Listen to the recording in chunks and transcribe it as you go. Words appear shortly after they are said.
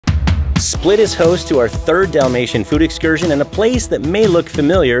Split is host to our third Dalmatian food excursion and a place that may look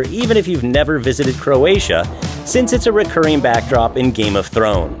familiar even if you've never visited Croatia, since it's a recurring backdrop in Game of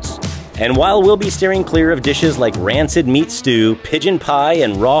Thrones. And while we'll be steering clear of dishes like rancid meat stew, pigeon pie,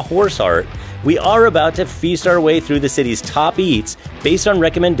 and raw horse heart, we are about to feast our way through the city's top eats based on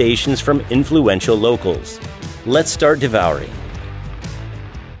recommendations from influential locals. Let's start devouring.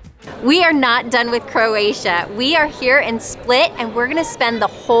 We are not done with Croatia. We are here in Split and we're gonna spend the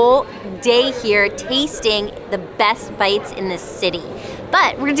whole day here tasting the best bites in this city.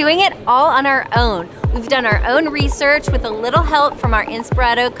 But we're doing it all on our own. We've done our own research with a little help from our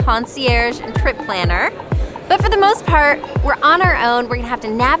Espresso concierge and trip planner. But for the most part, we're on our own. We're gonna have to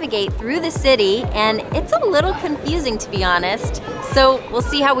navigate through the city and it's a little confusing, to be honest. So we'll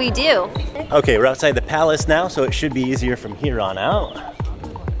see how we do. Okay, we're outside the palace now, so it should be easier from here on out.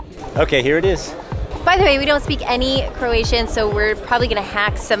 Okay, here it is. By the way, we don't speak any Croatian, so we're probably gonna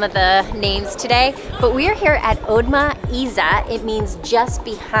hack some of the names today. But we are here at Odmah Iza. It means just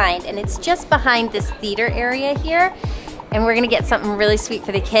behind, and it's just behind this theater area here. And we're gonna get something really sweet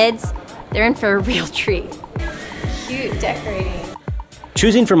for the kids. They're in for a real treat. Cute decorating.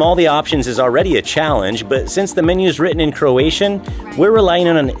 Choosing from all the options is already a challenge, but since the menu's written in Croatian, we're relying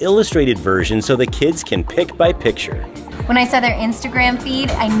on an illustrated version so the kids can pick by picture. When I saw their Instagram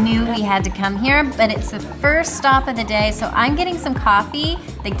feed, I knew we had to come here, but it's the first stop of the day, so I'm getting some coffee.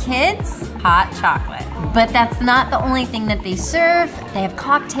 The kids, hot chocolate. But that's not the only thing that they serve. They have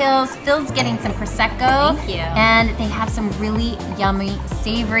cocktails, Phil's getting some Prosecco. Thank you. And they have some really yummy,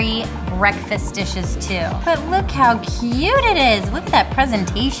 savory breakfast dishes too. But look how cute it is. Look at that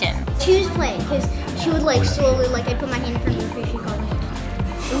presentation. She was playing, because she would like slowly, like I put my hand in front of her face, she'd go like,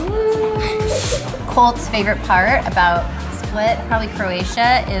 Colt's favorite part about Split, probably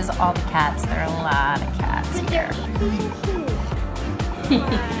Croatia, is all the cats. There are a lot of cats here.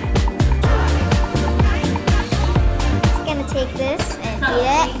 I'm gonna take this and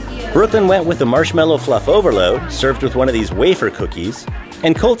eat it. Brooklyn went with the marshmallow fluff overload, served with one of these wafer cookies,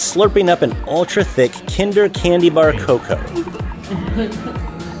 and Colt's slurping up an ultra-thick Kinder candy bar cocoa. How's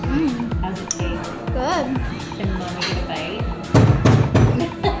it taste? Good. Can Mommy get a bite?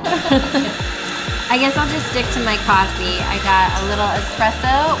 I guess I'll just stick to my coffee. I got a little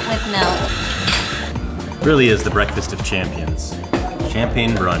espresso with milk. Really is the breakfast of champions.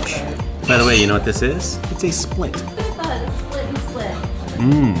 Champagne brunch. By the way, you know what this is? It's a split. Split and split.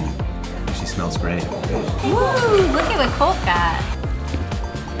 Mmm. She smells great. Ooh, look at what Colt got.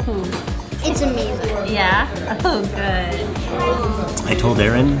 It's amazing. Yeah? Oh, good. I told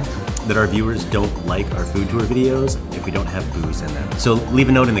Erin that our viewers don't like our food tour videos if we don't have booze in them. So leave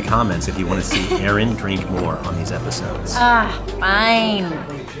a note in the comments if you want to see Erin drink more on these episodes. Ah, fine.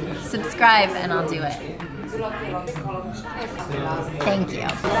 Subscribe and I'll do it. Thank you.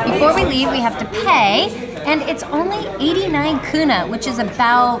 Before we leave, we have to pay, and it's only 89 kuna, which is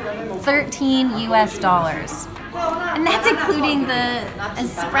about $13 US. And that's including the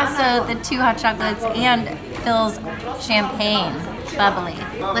espresso, the 2 hot chocolates, and Phil's champagne. Bubbly.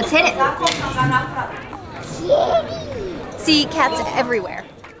 Let's hit it. See, cats everywhere.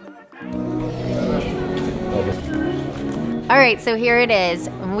 All right, so here it is.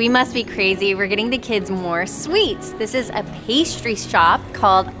 We must be crazy. We're getting the kids more sweets. This is a pastry shop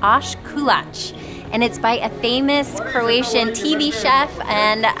called Kolač, and it's by a famous Croatian TV chef,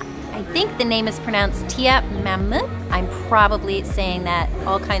 and I think the name is pronounced Ćevapi. I'm probably saying that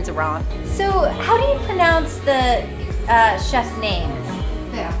all kinds of wrong. So how do you pronounce the chef's name?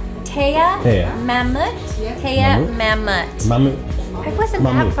 Taya Mamut. Taya Mamut. I wasn't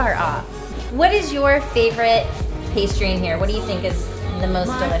that far off. What is your favorite pastry in here? What do you think is the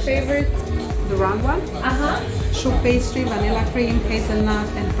most delicious? My favorite, the round one. Choux pastry, vanilla cream, hazelnut,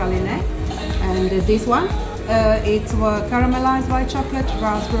 and praline. And this one, it's caramelized white chocolate,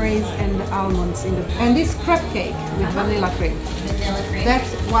 raspberries, and almonds in the. And this crab cake with vanilla cream. Vanilla cream. That's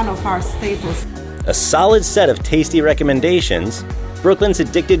one of our staples. A solid set of tasty recommendations. Brooklyn's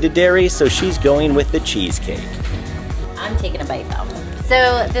addicted to dairy, so she's going with the cheesecake. I'm taking a bite though.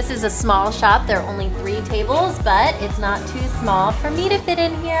 So this is a small shop. There are only 3 tables, but it's not too small for me to fit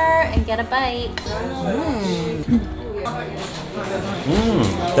in here and get a bite.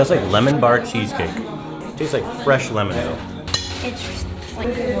 That's like lemon bar cheesecake. Tastes like fresh lemon though. It's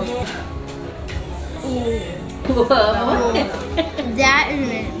like That is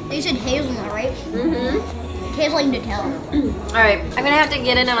it. You said hazelnut, right? Mm-hmm. It tastes like Nutella. All right, I'm gonna have to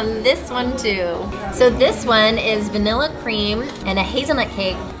get in on this one too. So this one is vanilla cream and a hazelnut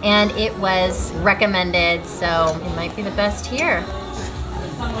cake, and it was recommended, so it might be the best here.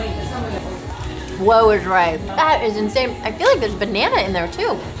 Whoa is right. That is insane. I feel like there's banana in there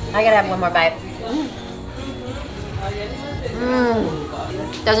too. I gotta have one more bite.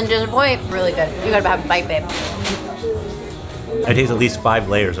 Doesn't disappoint. Really good. You gotta have a bite, babe. I taste at least 5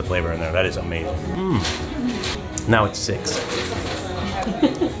 layers of flavor in there. That is amazing. Now it's 6.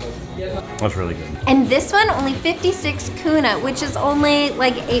 That's really good. And this one, only 56 kuna, which is only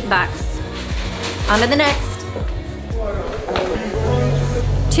like $8. On to the next.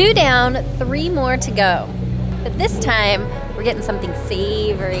 2 down, 3 more to go. But this time, we're getting something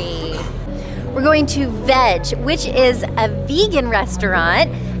savory. We're going to Veg, which is a vegan restaurant,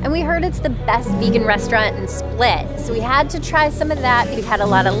 and we heard it's the best vegan restaurant in Split. So we had to try some of that. We've had a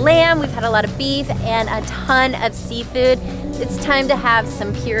lot of lamb, we've had a lot of beef, and a ton of seafood. It's time to have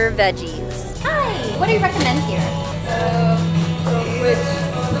some pure veggies. Hi, what do you recommend here?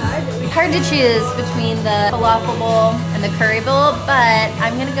 Hard to choose between the falafel bowl and the curry bowl, but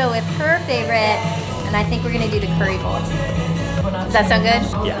I'm gonna go with her favorite, and I think we're gonna do the curry bowl. Does that sound good?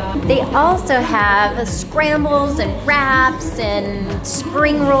 Yeah. They also have scrambles and wraps and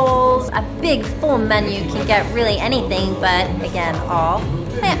spring rolls. A big full menu, can get really anything, but again, all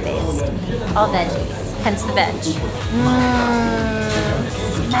plant-based, all veggies, hence the veg.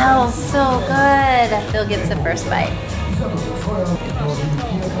 Smells so good. Bill gets the first bite.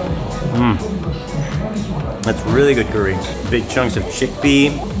 That's really good curry. Big chunks of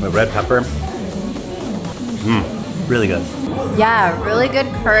chickpea with red pepper. Really good. Yeah, really good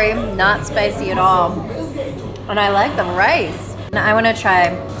curry, not spicy at all. And I like the rice. Now I want to try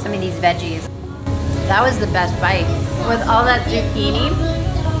some of these veggies. That was the best bite. With all that zucchini,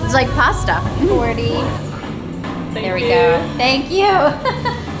 it's like pasta. 40. There we go. Thank you.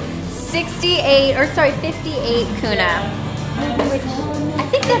 58 58 kuna. Which I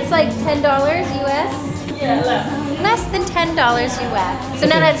think that's like $10 US. Yeah, less than $10 US. So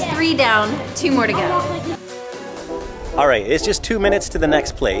now that's 3 down, 2 more to go. All right, it's just 2 minutes to the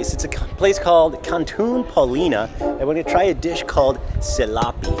next place. It's a place called Cantun Paulina, and we're gonna try a dish called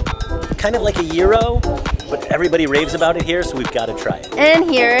Ćevapi. Kind of like a gyro, but everybody raves about it here, so we've gotta try it. And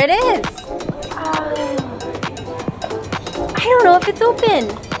here it is. I don't know if it's open.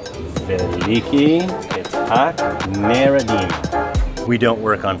 Veliki Petak Meradim. We don't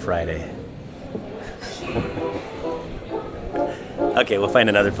work on Friday. Okay, we'll find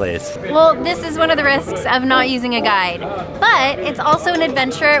another place. Well, this is one of the risks of not using a guide, but it's also an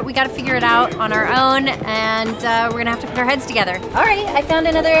adventure. We got to figure it out on our own, and we're gonna have to put our heads together. All right, I found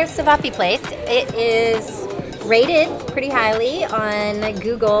another Ćevapi place. It is rated pretty highly on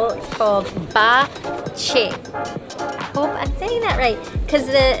Google. It's called Pastries. I hope I'm saying that right, because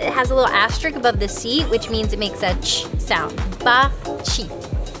it has a little asterisk above the C, which means it makes a ch sound. Pastries,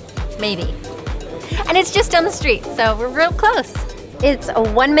 maybe. And it's just down the street, so we're real close. It's a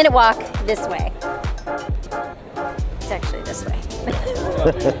 1-minute walk this way. It's actually this way.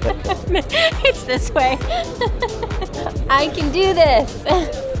 It's this way. I can do this.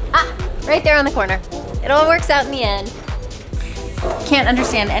 Right there on the corner. It all works out in the end. Can't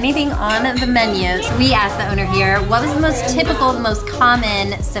understand anything on the menu, so we asked the owner here, what was the most typical, the most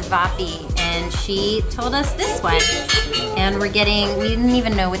common Ćevapi? And she told us this one. And we didn't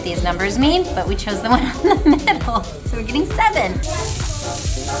even know what these numbers mean, but we chose the one in the middle. So we're getting 7.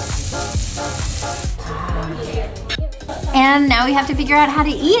 And now we have to figure out how to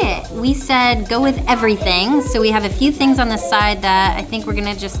eat it. We said go with everything. So we have a few things on the side that I think we're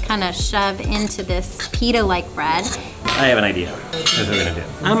gonna just kind of shove into this pita-like bread. I have an idea. Here's what we're gonna do.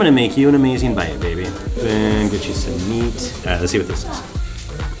 I'm gonna make you an amazing bite, baby. Then get you some meat. All right, let's see what this is.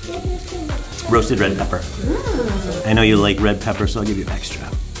 Roasted red pepper. I know you like red pepper, so I'll give you extra.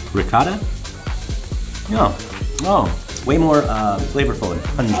 Ricotta? No. Oh, way more flavorful and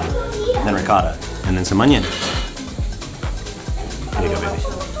pungent than ricotta. And then some onion. There you go, baby.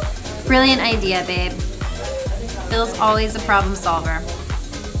 Brilliant idea, babe. Bill's always a problem solver.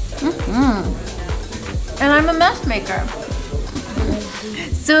 And I'm a mess maker.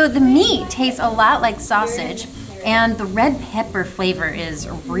 So the meat tastes a lot like sausage, and the red pepper flavor is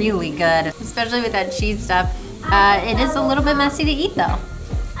really good, especially with that cheese stuff. It is a little bit messy to eat though.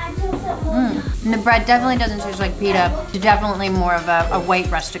 And the bread definitely doesn't taste like pita. It's definitely more of a white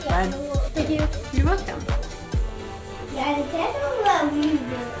rustic bread. Thank you. You're welcome. I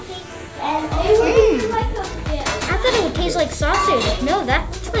thought it would taste like sausage. No,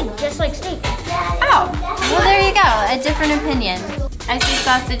 that's like just like steak. Oh, well there you go, a different opinion. I see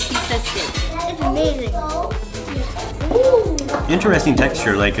sausage, he says steak. It's amazing. Interesting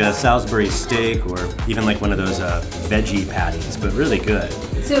texture, like a Salisbury steak or even like one of those veggie patties, but really good.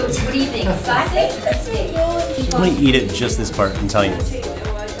 So what do you think, sausage or steak? I'm gonna eat it just this part and tell you.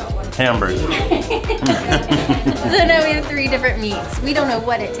 hamburger. So now we have 3 different meats. We don't know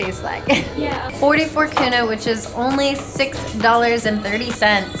what it tastes like. Yeah. 44 kuna, which is only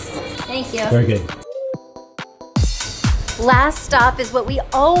 $6.30. Thank you. Very good. Last stop is what we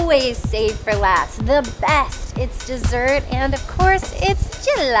always save for last, the best. It's dessert, and of course, it's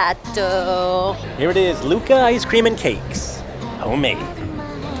gelato. Here it is, Luka ice cream and cakes, homemade.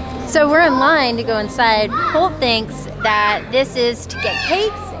 So we're in line to go inside. Colt thinks that this is to get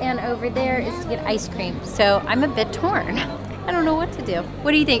cakes, and over there is to get ice cream. So I'm a bit torn. I don't know what to do.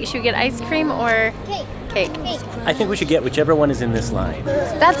 What do you think? Should we get ice cream or cake? I think we should get whichever one is in this line.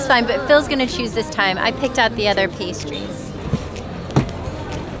 That's fine, but Phil's gonna choose this time. I picked out the other pastries.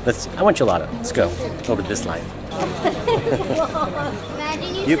 I want gelato. Let's go over to this line.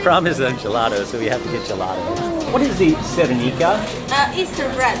 You promised them gelato, so we have to get gelato. What is the Serenica? Easter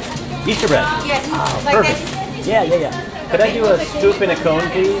bread. Easter bread? Yes, like perfect. This. Yeah. Could I do a scoop and a cone,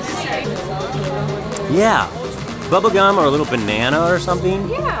 please? Yeah. Bubblegum or a little banana or something?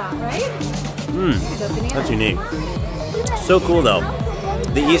 Yeah, right? That's unique. So cool though.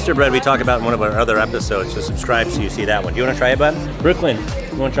 The Easter bread we talked about in one of our other episodes, so subscribe so you see that one. Do you want to try it, bud? Brooklyn,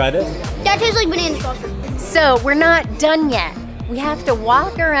 you want to try this? That tastes like banana sauce. So we're not done yet. We have to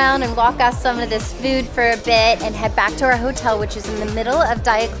walk around and walk off some of this food for a bit and head back to our hotel, which is in the middle of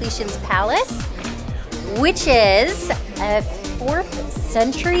Diocletian's palace, which is a 4th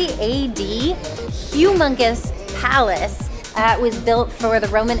century AD humongous palace that was built for the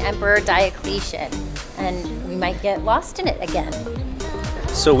Roman Emperor Diocletian. And we might get lost in it again.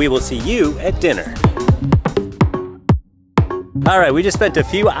 So we will see you at dinner. All right, we just spent a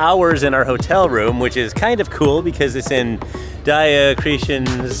few hours in our hotel room, which is kind of cool because it's in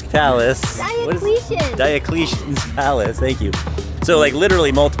Diocletian's palace. Diocletian's palace, thank you. So like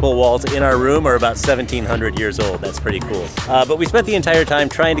literally multiple walls in our room are about 1,700 years old. That's pretty cool. But we spent the entire time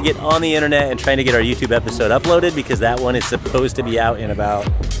trying to get on the internet and trying to get our YouTube episode uploaded because that one is supposed to be out in about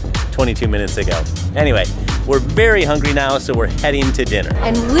 22 minutes ago. Anyway, we're very hungry now, so we're heading to dinner.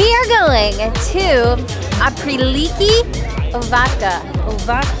 And we are going to Apriliki Ovako.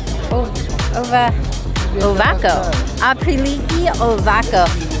 Apriliki Ovako.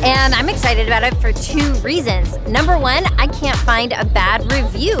 And I'm excited about it for 2 reasons. Number 1, I can't find a bad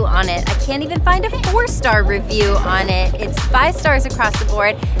review on it. I can't even find a 4-star review on it. It's 5 stars across the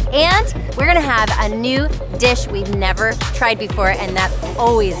board. And we're gonna have a new dish we've never tried before, and that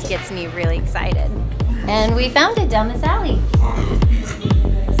always gets me really excited. And we found it down this alley.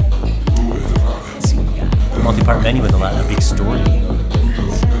 Multi-part menu with a big story.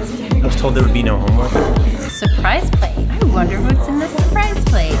 I was told there would be no homework. Surprise plate. I wonder what's in the surprise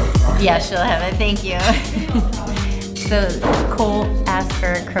plate. Yeah, she'll have it. Thank you. So Cole asked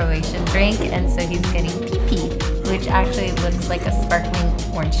for a Croatian drink, and so he's getting pee-pee, which actually looks like a sparkling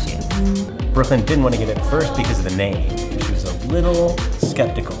orange juice. Brooklyn didn't want to get it first because of the name. She was a little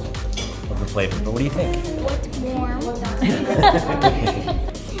skeptical of the flavor, but what do you think? It's warm.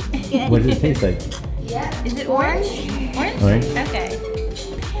 What does it taste like? Is it orange? Orange? Orange. Okay.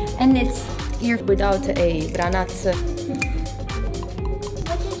 And it's your without a granat.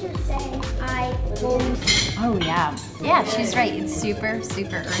 What did you say? Oh yeah. Yeah, she's right. It's super,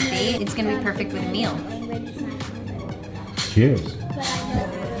 super earthy. It's gonna be perfect with a meal. Cheers.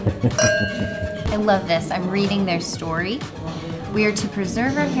 I love this. I'm reading their story. We are to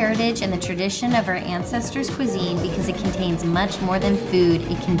preserve our heritage and the tradition of our ancestors' cuisine because it contains much more than food.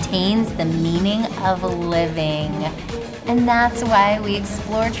 It contains the meaning of living. And that's why we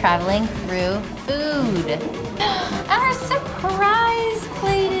explore traveling through food. Our surprise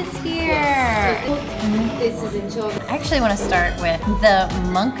plate is here. This is enjoyable. I actually want to start with the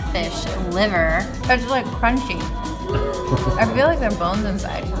monkfish liver. It's like crunchy. I feel like there are bones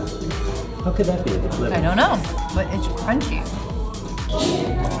inside. How could that be? I don't know, but it's crunchy.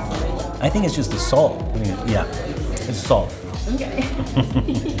 I think it's just the salt. I mean, yeah, it's salt. Okay.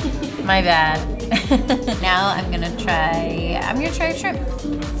 My bad. Now I'm gonna try shrimp.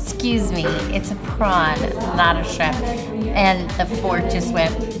 Excuse me, it's a prawn, not a shrimp. And the fork just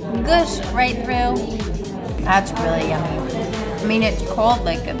went goosh right through. That's really yummy. I mean, it's cold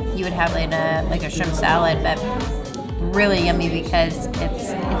like you would have like a shrimp salad, but really yummy because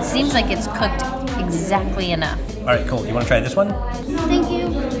it seems like it's cooked exactly enough. All right, cool. You want to try this one? Thank you.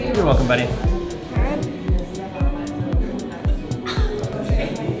 You're welcome, buddy.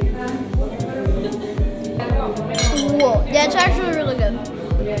 Whoa, that's actually really good.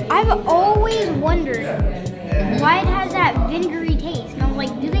 I've always wondered why it has that vinegary taste. And I'm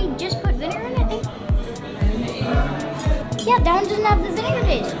like, do they just put vinegar in it? Yeah, that one doesn't have the vinegar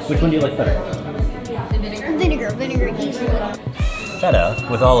taste. Which one do you like better? Vinegar easily. feta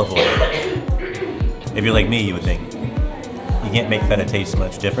with olive oil. If you're like me, you would think you can't make feta taste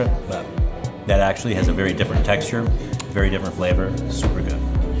much different, but that actually has a very different texture, very different flavor, super good.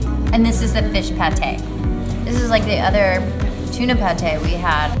 And this is the fish pate. This is like the other tuna pate we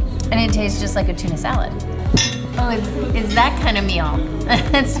had, and it tastes just like a tuna salad. Oh, it's that kind of meal.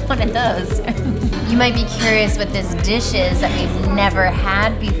 It's one of those. You might be curious what this dish is that we've never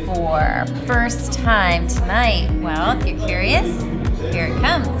had before. First time tonight. Well, if you're curious, here it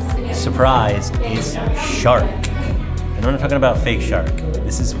comes. Surprise, it's shark. And I'm not talking about fake shark.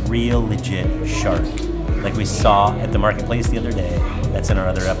 This is real, legit shark. Like we saw at the marketplace the other day. That's in our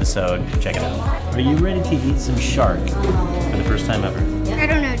other episode. Check it out. Are you ready to eat some shark for the first time ever? I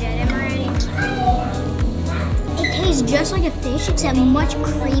don't know, Dad. Am I ready? It tastes just like a fish, except much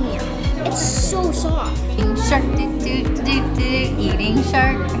creamier. It's so soft. Eating shark, eating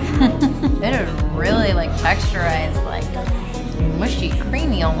shark. It is really like texturized, like mushy,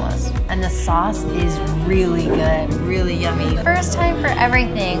 creamy almost. And the sauce is really good, really yummy. First time for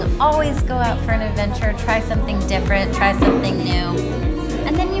everything. Always go out for an adventure, try something different, try something new.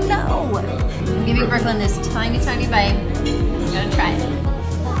 And then you know. I'm giving Brooklyn this tiny, tiny bite. I'm gonna try it.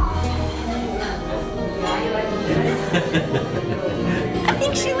 I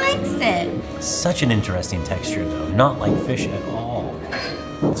think she likes it. Such an interesting texture though, not like fish at all.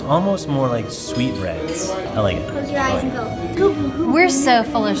 It's almost more like sweetbreads. I like it. Close your eyes and go. We're so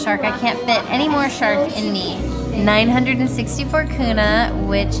full of shark, I can't fit any more shark in me. 964 kuna,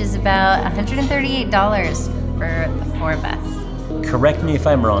 which is about $138 for the four of us. Correct me if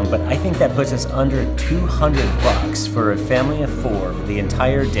I'm wrong, but I think that puts us under $200 for a family of 4 for the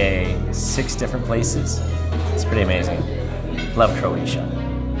entire day, 6 different places. It's pretty amazing. Love Croatia.